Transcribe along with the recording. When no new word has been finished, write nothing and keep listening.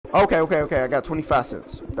Okay, okay, okay. I got 25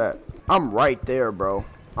 cents. Bet. I'm right there, bro.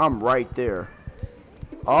 I'm right there.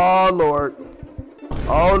 Oh, Lord.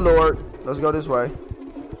 Oh, Lord. Let's go this way.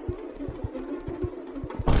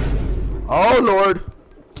 Oh, Lord.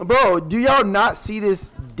 Bro, do y'all not see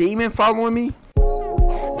this demon following me?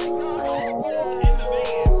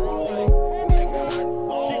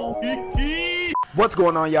 What's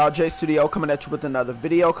going on, y'all? J Studio coming at you with another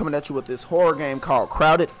video, coming at you with this horror game called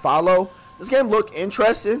Crowded Follow. This game looked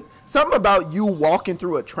interesting. Something about you walking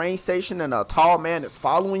through a train station and a tall man is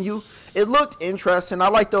following you. It looked interesting. I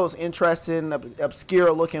like those interesting,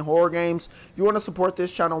 obscure looking horror games. If you want to support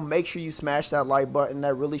this channel, make sure you smash that like button.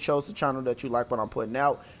 That really shows the channel that you like what I'm putting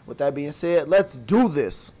out. With that being said, let's do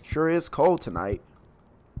this. Sure is cold tonight.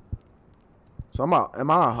 So am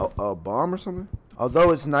I a bum or something? Although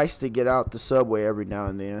it's nice to get out the subway every now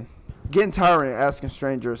and then. Getting tired of asking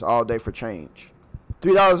strangers all day for change.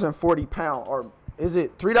 $3.40, or is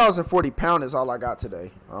it $3.40 is all I got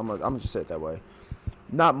today. I'm gonna just say it that way.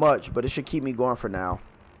 Not much, but it should keep me going for now.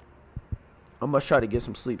 I must try to get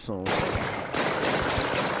some sleep soon.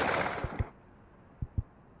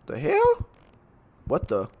 The hell? What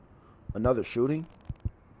the? Another shooting?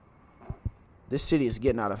 This city is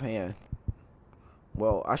getting out of hand.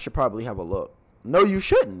 Well, I should probably have a look. No, you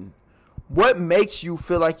shouldn't. What makes you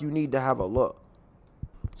feel like you need to have a look?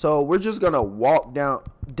 So we're just gonna walk down.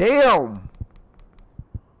 Damn,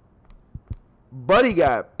 buddy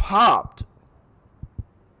got popped.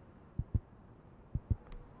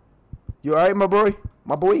 You alright, my boy?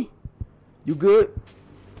 My boy? You good?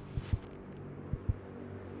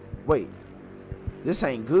 Wait, this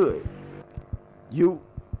ain't good. You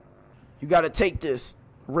gotta take this,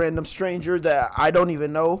 random stranger that I don't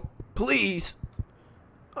even know. Please,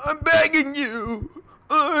 I'm begging you.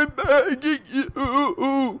 I'm begging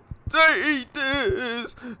you. Take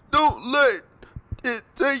this. Don't let it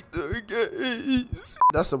take the case.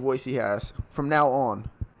 That's the voice he has from now on.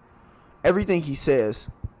 Everything he says,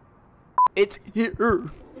 it's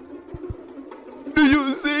here. Do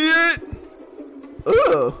you see it?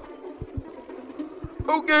 Ugh.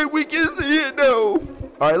 Okay, we can see it now.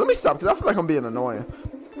 Alright, let me stop because I feel like I'm being annoying.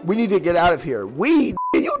 We need to get out of here.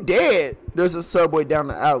 You dead. There's a subway down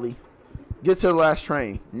the alley. Get to the last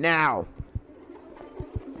train now.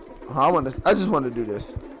 I just want to do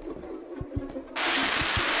this.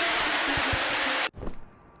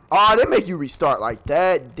 Oh, they make you restart like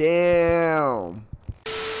that. Damn.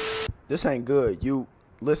 This ain't good. You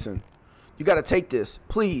listen. You gotta take this,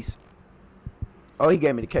 please. Oh, he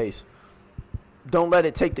gave me the case. Don't let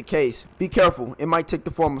it take the case. Be careful. It might take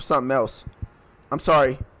the form of something else. I'm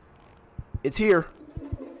sorry. It's here.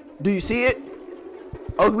 Do you see it?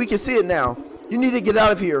 Oh, we can see it now. You need to get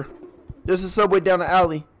out of here. There's a subway down the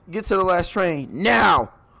alley. Get to the last train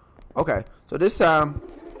now. Okay, so this time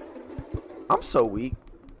I'm so weak.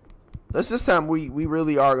 This time we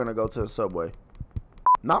really are gonna go to the subway.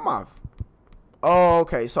 Not my. Oh,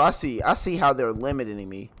 okay. So I see how they're limiting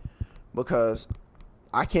me because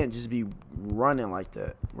I can't just be running like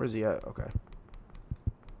that. Where's he at? Okay.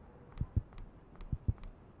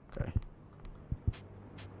 Okay.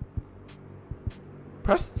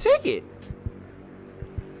 Press the ticket.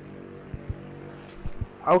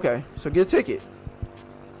 Okay, so get a ticket.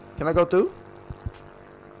 Can I go through?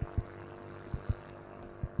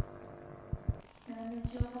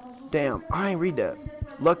 Damn, I ain't read that.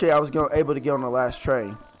 Luckily, I was able to get on the last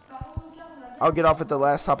train. I'll get off at the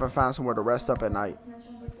last stop and find somewhere to rest up at night.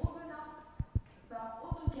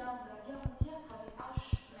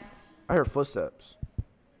 I hear footsteps.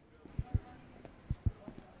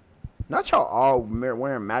 Not y'all all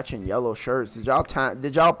wearing matching yellow shirts. Did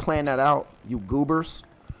y'all plan that out, you goobers?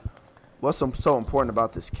 What's so important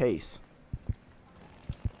about this case?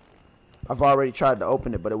 I've already tried to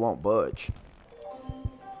open it, but it won't budge.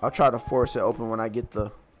 I'll try to force it open when I get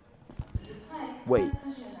the. Wait,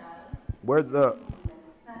 where did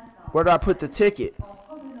I put the ticket?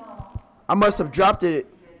 I must have dropped it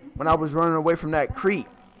when I was running away from that creep.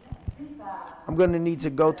 I'm gonna need to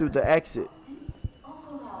go through the exit.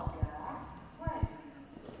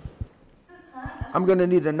 I'm gonna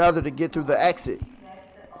need another to get through the exit.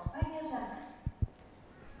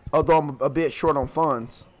 Although I'm a bit short on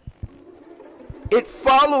funds. It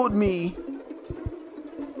followed me.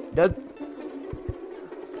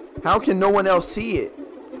 How can no one else see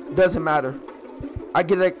it? Doesn't matter. I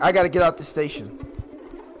gotta get out the station.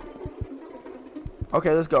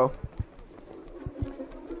 Okay, let's go.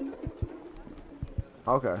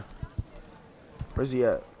 Okay. Where's he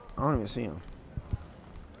at? I don't even see him.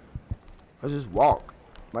 I just walk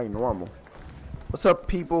like normal. What's up,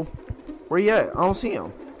 people? Where you at? I don't see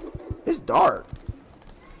him. It's dark.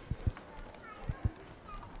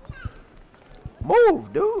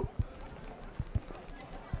 Move, dude.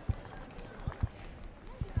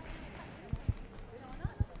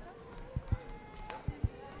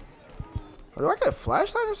 Do I get a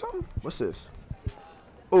flashlight or something? What's this?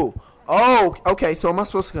 Oh, oh, okay. So am I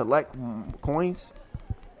supposed to collect coins?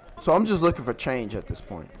 So I'm just looking for change at this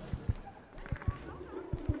point.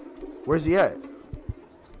 Where's he at?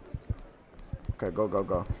 Okay, go, go,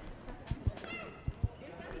 go.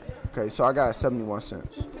 Okay, so I got 71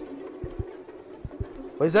 cents.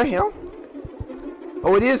 Wait, is that him?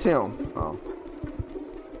 Oh, it is him. Oh.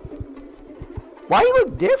 Why you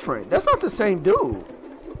look different? That's not the same dude.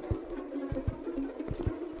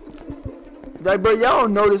 Like, bro, y'all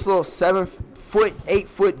don't know this little 7 foot, 8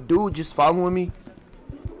 foot dude just following me?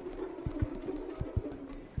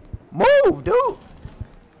 Move, dude.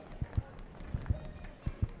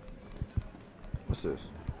 What's this?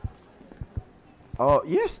 Oh,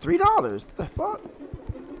 yes, $3. What the fuck?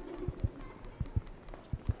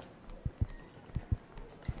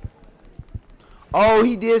 Oh,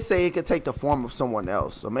 he did say it could take the form of someone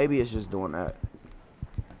else, so maybe it's just doing that.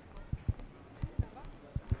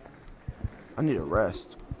 I need a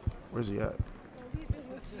rest. Where's he at?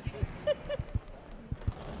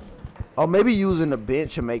 Oh, maybe using the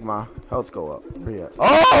bench to make my health go up. Where he at?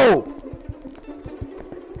 Oh!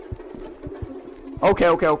 Okay,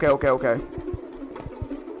 okay, okay, okay, okay.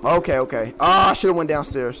 Okay, okay. Ah, I should have went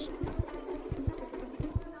downstairs.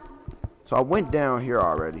 So I went down here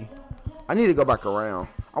already. I need to go back around.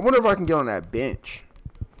 I wonder if I can get on that bench.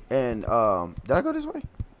 And, did I go this way?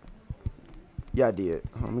 Yeah, I did.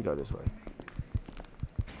 Let me go this way.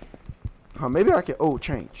 Maybe I can, oh,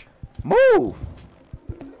 change. Move!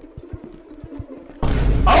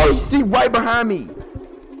 Oh, he's still right behind me.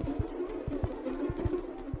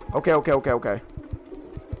 Okay, okay, okay, okay.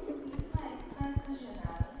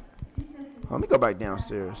 Let me go back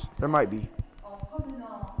downstairs. There might be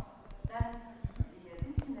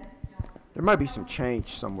some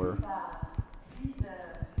change somewhere.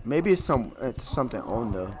 Maybe it's something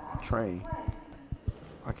on the train.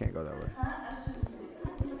 I can't go that way.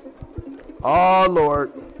 Oh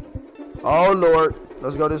Lord. Oh Lord.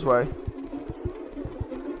 Let's go this way.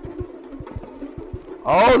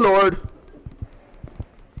 Oh Lord.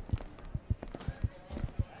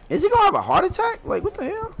 Is he gonna have a heart attack? Like, what the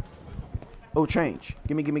hell? Oh, change.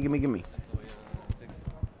 Gimme, gimme, gimme, gimme.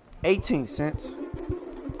 18 cents.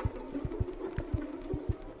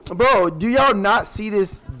 Bro, do y'all not see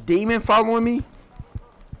this demon following me?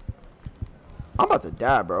 I'm about to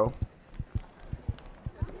die, bro.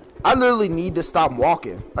 I literally need to stop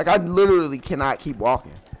walking. Like, I literally cannot keep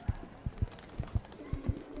walking.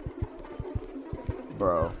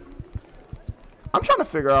 Bro. I'm trying to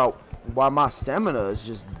figure out why my stamina is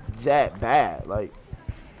just that bad. Like,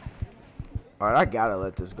 alright, I gotta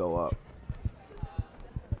let this go up.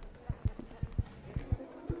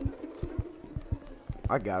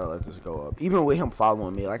 I gotta let this go up. Even with him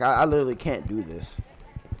following me. Like, I literally can't do this.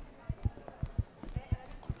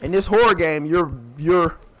 In this horror game,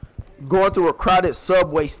 you're going through a crowded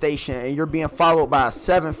subway station and you're being followed by a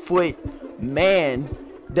 7-foot man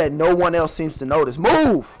that no one else seems to notice.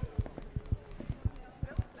 Move!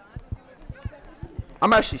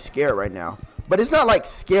 I'm actually scared right now. But it's not like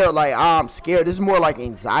scared like, oh, I'm scared. This is more like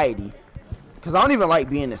anxiety. Because I don't even like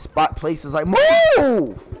being in places like,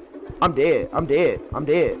 move! I'm dead. I'm dead. I'm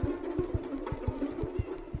dead.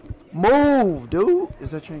 Move, dude. Is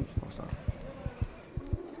that changed? No, it's not.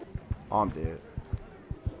 Oh, I'm dead.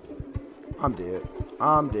 I'm dead.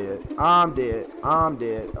 I'm dead. I'm dead. I'm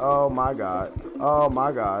dead. Oh my God. Oh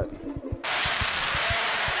my God.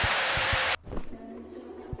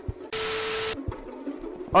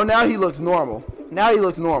 Oh, now he looks normal. Now he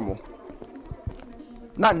looks normal.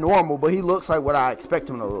 Not normal, but he looks like what I expect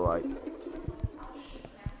him to look like.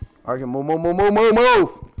 Alright, move, move, move, move, move,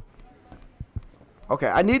 move. Okay,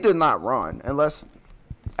 I need to not run unless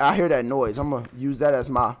I hear that noise. I'm gonna use that as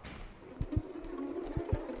my.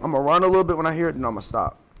 I'm gonna run a little bit when I hear it, and I'm gonna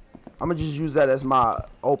stop. I'm gonna just use that as my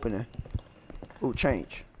opening. Ooh,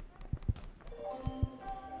 change.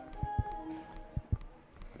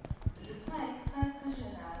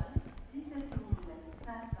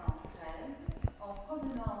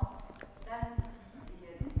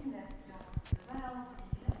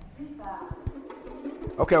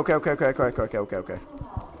 Okay, okay, okay, okay, okay, okay, okay, okay.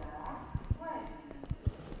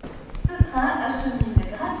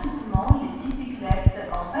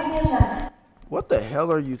 What the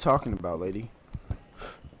hell are you talking about, lady?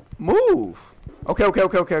 Move. Okay, okay,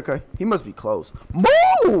 okay, okay, okay. He must be close.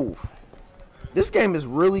 Move. This game is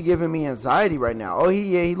really giving me anxiety right now. Oh,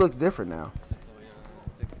 he looks different now.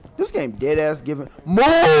 This game dead ass giving.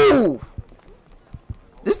 Move.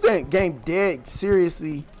 game dead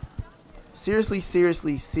seriously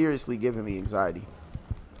giving me anxiety.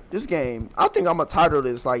 This game, I think I'm gonna title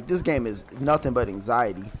this like this game is nothing but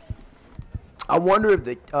anxiety. I wonder if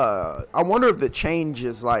the change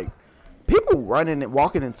is like people running and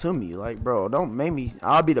walking into me. Like, bro, don't make me.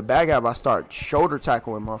 I'll be the bad guy if I start shoulder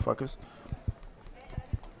tackling motherfuckers.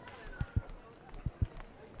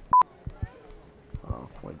 Oh,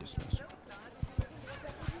 point dismissal.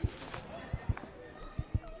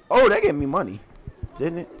 Oh, that gave me money,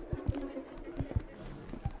 didn't it?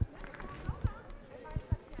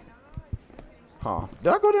 Huh?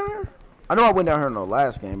 Did I go down here? I know I went down here in the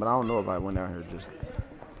last game, but I don't know if I went down here just.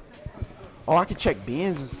 Oh, I can check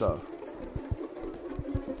bins and stuff.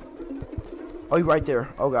 Oh, you right there.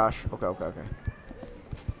 Oh gosh. Okay.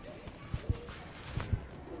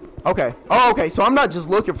 Okay. Oh, okay. So I'm not just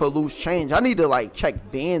looking for loose change. I need to like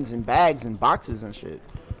check bins and bags and boxes and shit.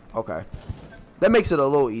 Okay. That makes it a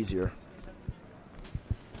little easier.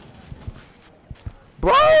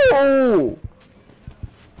 Bro!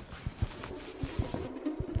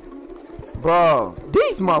 Bro,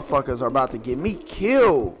 these motherfuckers are about to get me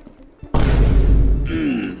killed.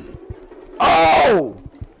 Oh!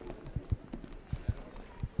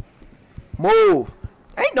 Move.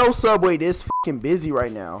 Ain't no subway this fucking busy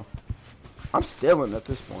right now. I'm stealing at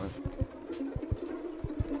this point.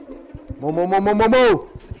 Move.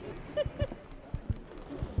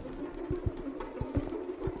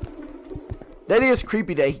 That is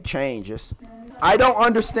creepy that he changes. I don't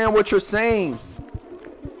understand what you're saying.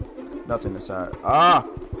 Nothing inside. Ah.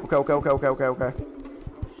 Okay.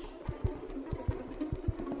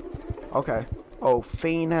 Okay. Oh,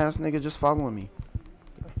 fiend ass nigga just following me.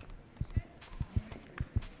 Okay.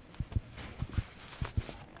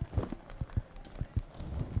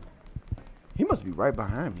 He must be right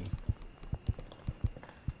behind me.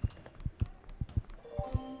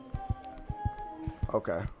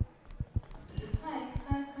 Okay.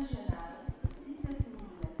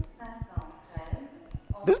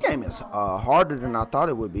 This game is harder than I thought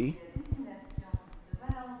it would be.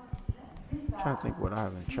 I'm trying to think what I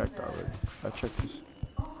haven't checked already. I checked this.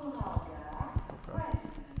 Okay.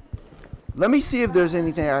 Let me see if there's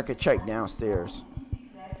anything I could check downstairs.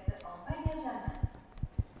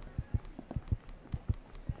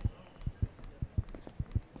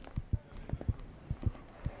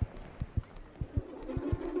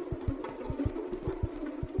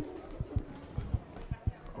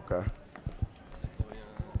 Okay.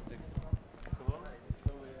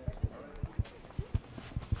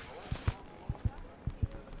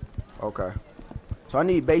 Okay. So I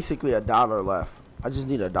need basically $1 left. I just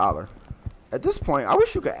need $1. At this point, I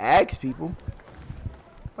wish you could ask people.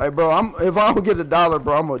 Like, bro, if I don't get $1,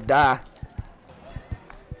 bro, I'm gonna die.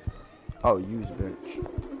 Oh, use bench.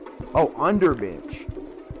 Oh, under bench.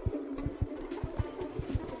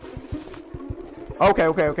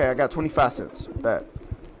 Okay. I got 25 cents. Bet.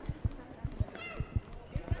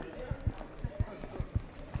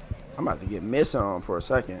 I'm about to get missing on for a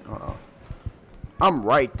second. Hold on. I'm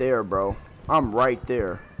right there, bro. I'm right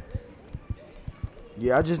there.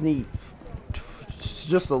 Yeah, I just need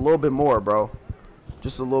just a little bit more, bro.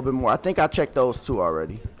 Just a little bit more. I think I checked those two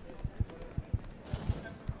already.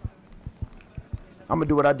 I'm gonna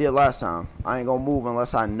do what I did last time. I ain't gonna move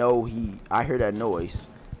unless I know I hear that noise.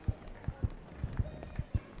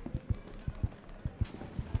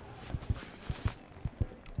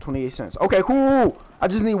 $0.28. Okay, cool. I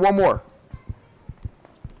just need one more.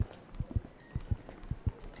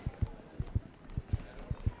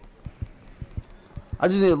 I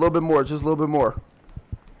just need a little bit more, just a little bit more.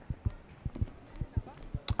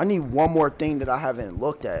 I need one more thing that I haven't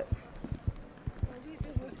looked at.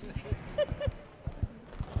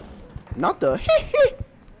 Not the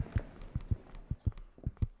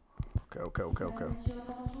Okay.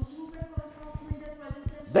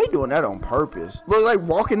 They doing that on purpose. Look, like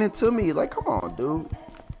walking into me. Like, come on, dude.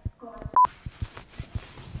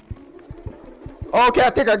 Okay, I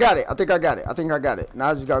think I got it. Now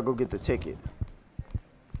I just gotta go get the ticket.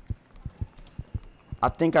 I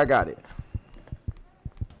think I got it.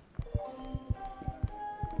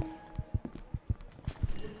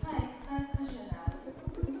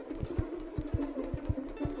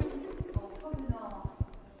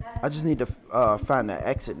 I just need to find that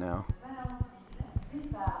exit now.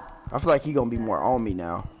 I feel like he gonna be more on me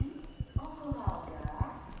now.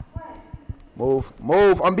 Move.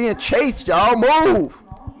 I'm being chased, y'all. Move.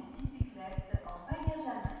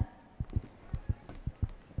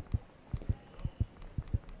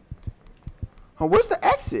 Oh, where's the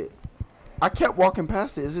exit? I kept walking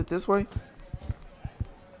past it. Is it this way?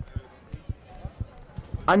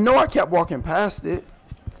 I know I kept walking past it.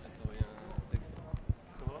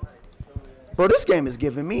 Bro, this game is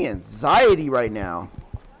giving me anxiety right now.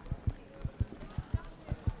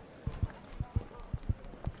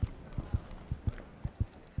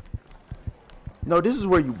 No, this is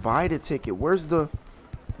where you buy the ticket. Where's the...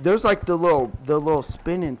 There's like the little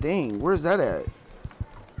spinning thing. Where's that at?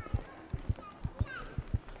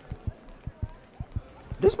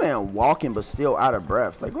 This man walking but still out of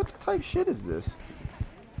breath. Like, what the type shit is this?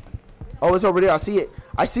 Oh, it's over there. I see it.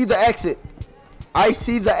 I see the exit. I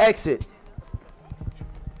see the exit.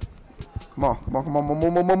 Come on, come on, come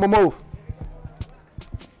on, move.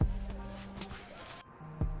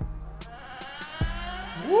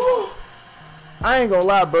 Woo! I ain't gonna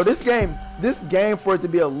lie, bro. This game for it to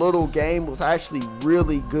be a little game was actually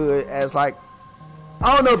really good. As like,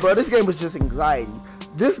 I don't know, bro. This game was just anxiety.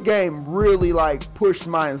 This game really like pushed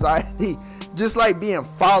my anxiety. Just like being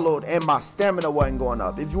followed and my stamina wasn't going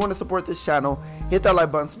up. If you want to support this channel, hit that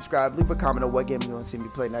like button, subscribe, leave a comment on what game you want to see me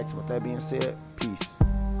play next. With that being said, peace.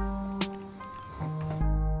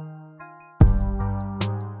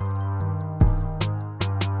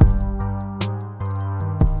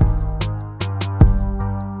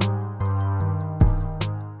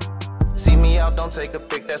 Don't take a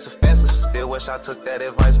pic that's offensive. Still wish I took that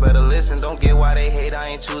advice. Better listen. Don't get why they hate. I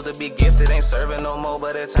ain't choose to be gifted. Ain't serving no more,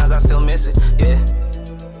 but at times I still miss it. Yeah.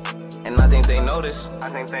 And I think they notice. I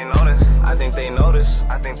think they notice. I think they notice.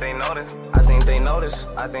 I think they notice. I think they notice.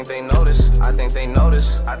 I think they notice. I think they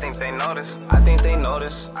notice. I think they notice. I think they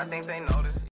notice. I think they notice.